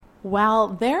While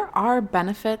there are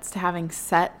benefits to having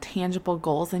set tangible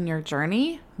goals in your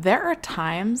journey, there are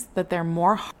times that they're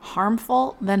more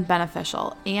harmful than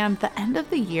beneficial, and the end of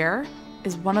the year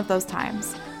is one of those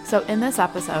times. So in this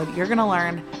episode, you're going to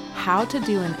learn how to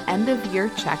do an end of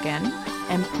year check-in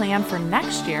and plan for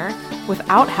next year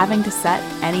without having to set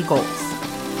any goals.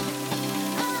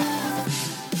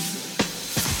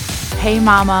 Hey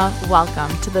mama,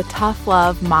 welcome to the Tough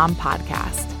Love Mom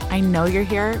Podcast. I know you're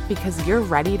here because you're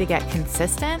ready to get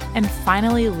consistent and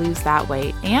finally lose that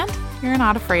weight, and you're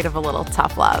not afraid of a little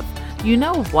tough love. You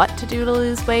know what to do to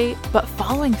lose weight, but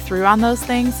following through on those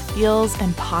things feels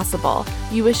impossible.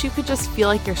 You wish you could just feel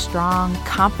like your strong,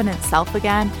 confident self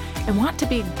again and want to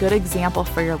be a good example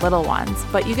for your little ones,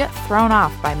 but you get thrown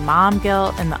off by mom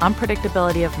guilt and the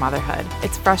unpredictability of motherhood.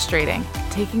 It's frustrating.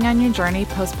 Taking on your journey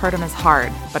postpartum is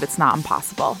hard, but it's not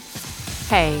impossible.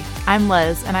 Hey, I'm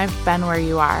Liz, and I've been where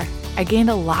you are. I gained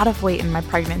a lot of weight in my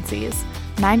pregnancies,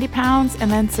 90 pounds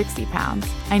and then 60 pounds.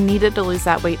 I needed to lose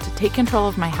that weight to take control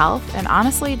of my health and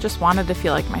honestly just wanted to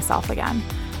feel like myself again.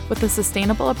 With a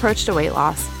sustainable approach to weight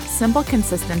loss, simple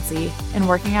consistency, and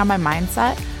working on my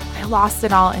mindset, I lost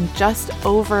it all in just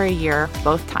over a year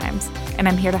both times, and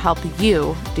I'm here to help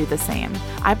you do the same.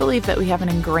 I believe that we have an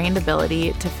ingrained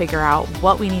ability to figure out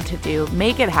what we need to do,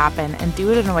 make it happen, and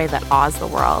do it in a way that awes the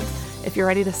world. If you're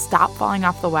ready to stop falling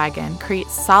off the wagon, create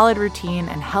solid routine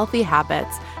and healthy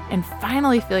habits, and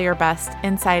finally feel your best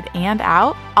inside and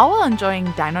out, all while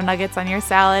enjoying dino nuggets on your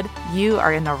salad, you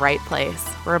are in the right place.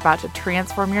 We're about to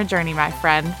transform your journey, my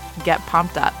friend. Get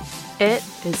pumped up. It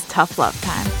is tough love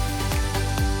time.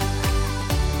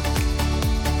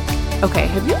 Okay,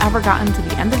 have you ever gotten to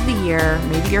the end of the year,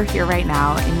 maybe you're here right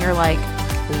now, and you're like,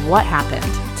 what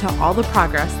happened to all the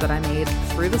progress that I made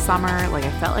through the summer? Like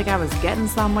I felt like I was getting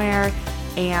somewhere,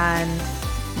 and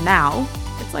now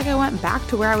it's like I went back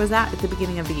to where I was at the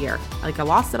beginning of the year. Like I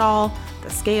lost it all, the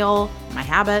scale, my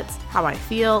habits, how I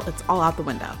feel, it's all out the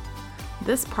window.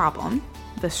 This problem,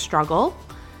 this struggle,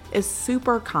 is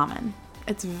super common.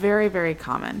 It's very, very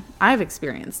common. I've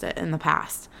experienced it in the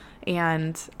past,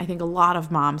 and I think a lot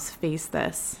of moms face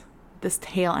this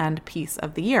tail end piece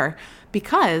of the year,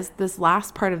 because this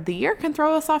last part of the year can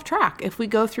throw us off track if we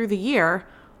go through the year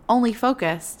only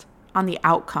focused on the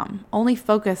outcome, only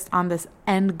focused on this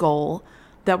end goal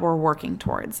that we're working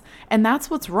towards. And that's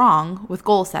what's wrong with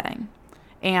goal setting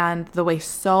and the way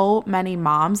so many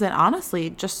moms, and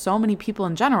honestly just so many people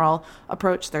in general,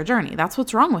 approach their journey. That's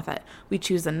what's wrong with it. We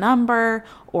choose a number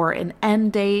or an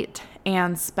end date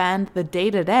and spend the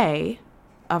day-to-day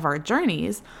of our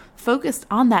journeys focused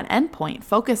on that endpoint,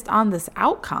 focused on this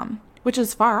outcome, which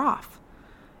is far off.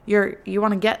 You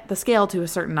want to get the scale to a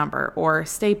certain number or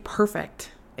stay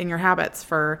perfect in your habits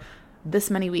for this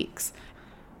many weeks.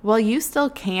 While you still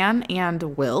can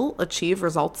and will achieve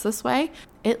results this way,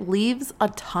 it leaves a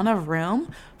ton of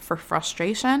room for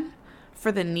frustration,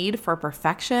 for the need for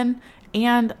perfection,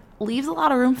 and leaves a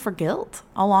lot of room for guilt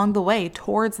along the way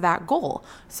towards that goal.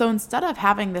 So instead of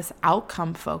having this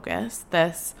outcome focus,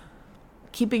 this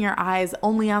keeping your eyes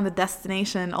only on the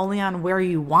destination, only on where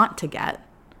you want to get,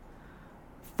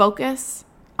 focus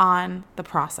on the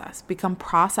process. Become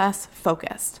process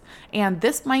focused. And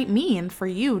this might mean for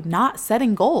you not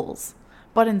setting goals,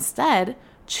 but instead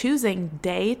choosing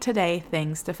day-to-day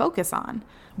things to focus on.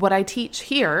 What I teach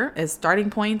here is starting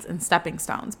points and stepping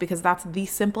stones, because that's the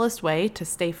simplest way to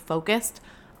stay focused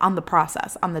on the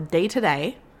process, on the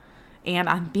day-to-day, and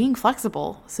on being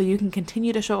flexible so you can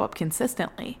continue to show up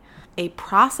consistently. A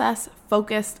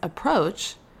process-focused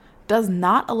approach does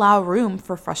not allow room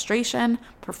for frustration,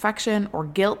 perfection, or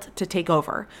guilt to take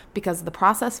over, because the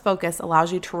process focus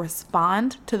allows you to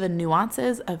respond to the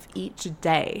nuances of each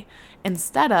day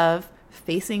instead of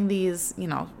facing these,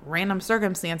 random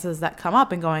circumstances that come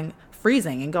up and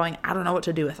freezing and going, I don't know what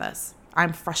to do with this.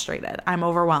 I'm frustrated. I'm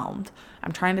overwhelmed.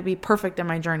 I'm trying to be perfect in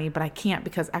my journey, but I can't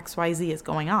because XYZ is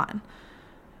going on.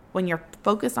 When you're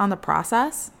focused on the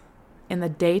process, in the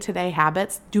day-to-day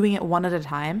habits, doing it one at a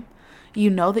time, you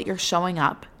know that you're showing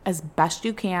up as best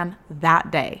you can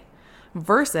that day,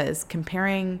 versus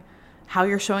comparing how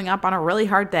you're showing up on a really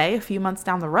hard day a few months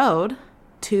down the road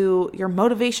to your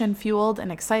motivation fueled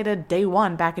and excited day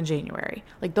one back in January.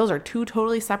 Like those are two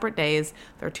totally separate days.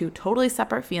 They're two totally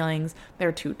separate feelings.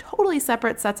 They're two totally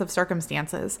separate sets of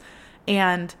circumstances.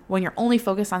 And when you're only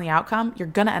focused on the outcome, you're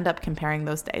going to end up comparing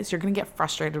those days. You're going to get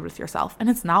frustrated with yourself, and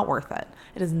it's not worth it.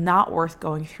 It is not worth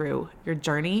going through your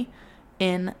journey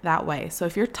in that way. So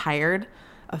if you're tired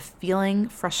of feeling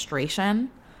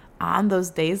frustration on those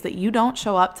days that you don't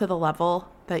show up to the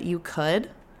level that you could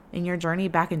in your journey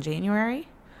back in January,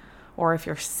 or if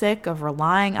you're sick of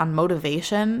relying on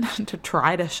motivation to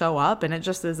try to show up and it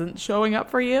just isn't showing up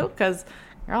for you, because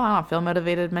girl, I don't feel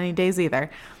motivated many days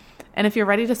either. And if you're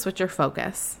ready to switch your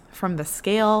focus from the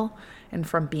scale and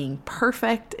from being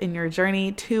perfect in your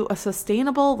journey to a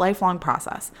sustainable lifelong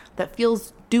process that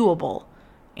feels doable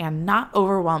and not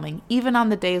overwhelming, even on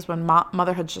the days when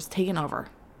motherhood's just taken over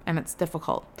and it's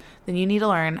difficult, then you need to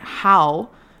learn how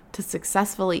to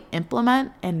successfully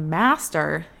implement and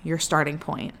master your starting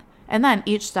point, and then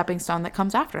each stepping stone that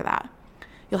comes after that.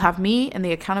 You'll have me and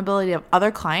the accountability of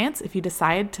other clients if you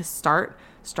decide to start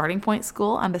Starting Point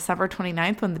School on December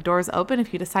 29th when the doors open,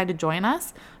 if you decide to join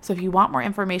us. So if you want more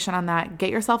information on that,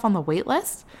 get yourself on the wait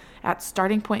list at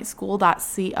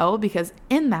startingpointschool.co, because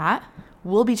in that,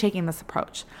 we'll be taking this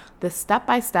approach, this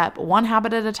step-by-step, one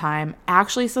habit at a time,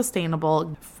 actually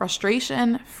sustainable,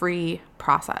 frustration-free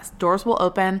process. Doors will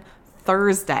open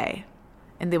Thursday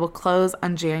and they will close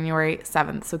on January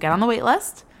 7th. So get on the wait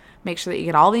list, make sure that you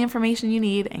get all the information you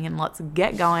need, and let's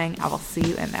get going. I will see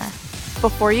you in there.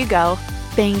 Before you go,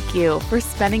 thank you for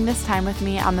spending this time with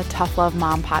me on the Tough Love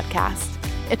Mom podcast.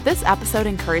 If this episode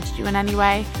encouraged you in any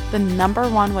way, the number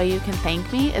one way you can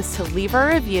thank me is to leave a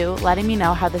review letting me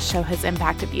know how the show has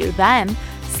impacted you. Then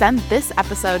send this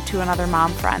episode to another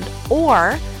mom friend,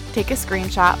 or take a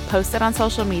screenshot, post it on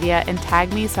social media, and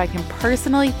tag me so I can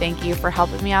personally thank you for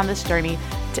helping me on this journey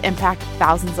to impact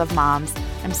thousands of moms.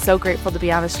 I'm so grateful to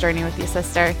be on this journey with you,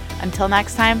 sister. Until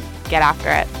next time, get after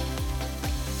it.